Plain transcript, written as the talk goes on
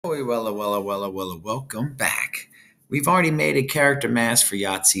Oh, welcome back. We've already made a character mask for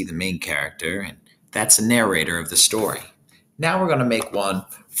Yahtzee, the main character, and that's the narrator of the story. Now we're going to make one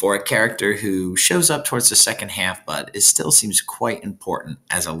for a character who shows up towards the second half, but it still seems quite important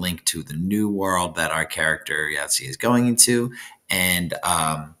as a link to the new world that our character Yahtzee is going into and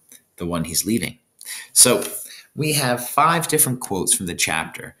the one he's leaving. So we have 5 different quotes from the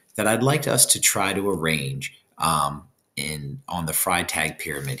chapter that I'd like us to try to arrange in on the Freytag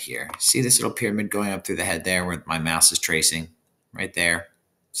pyramid here. See this little pyramid going up through the head there where my mouse is tracing? Right there.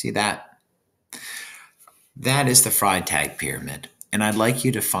 See that? That is the Freytag pyramid. And I'd like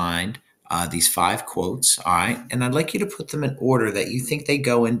you to find these 5 quotes, all right? And I'd like you to put them in order that you think they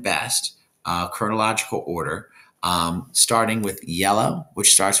go in best, chronological order, starting with yellow,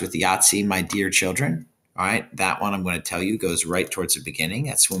 which starts with Yahtzee, my dear children. All right, that one I'm going to tell you goes right towards the beginning.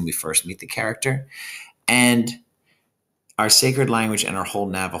 That's when we first meet the character. And our sacred language and our whole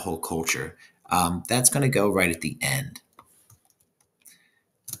Navajo culture, that's going to go right at the end.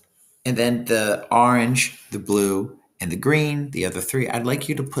 And then the orange, the blue, and the green, the other 3, I'd like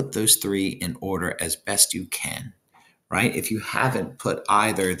you to put those 3 in order as best you can, right? If you haven't put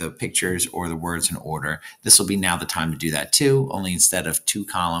either the pictures or the words in order, this will be now the time to do that too, only instead of 2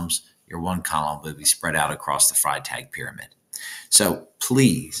 columns, your 1 column will be spread out across the Freytag pyramid. So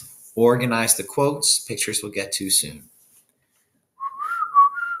please organize the quotes. Pictures we'll get to soon.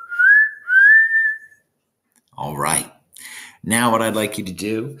 All right. Now what I'd like you to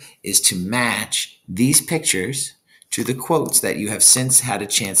do is to match these pictures to the quotes that you have since had a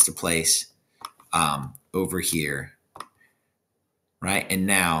chance to place over here, right? And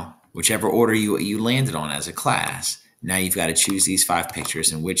now, whichever order you landed on as a class, now you've got to choose these 5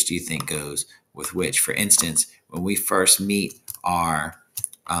 pictures and which do you think goes with which. For instance, when we first meet our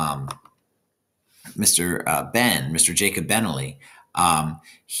Mr. Jacob Bentley,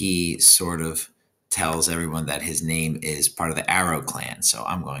 he sort of tells everyone that his name is part of the Arrow clan. So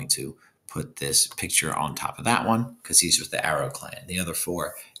I'm going to put this picture on top of that one because he's with the Arrow clan. The other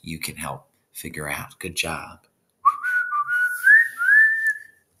 4 you can help figure out. Good job.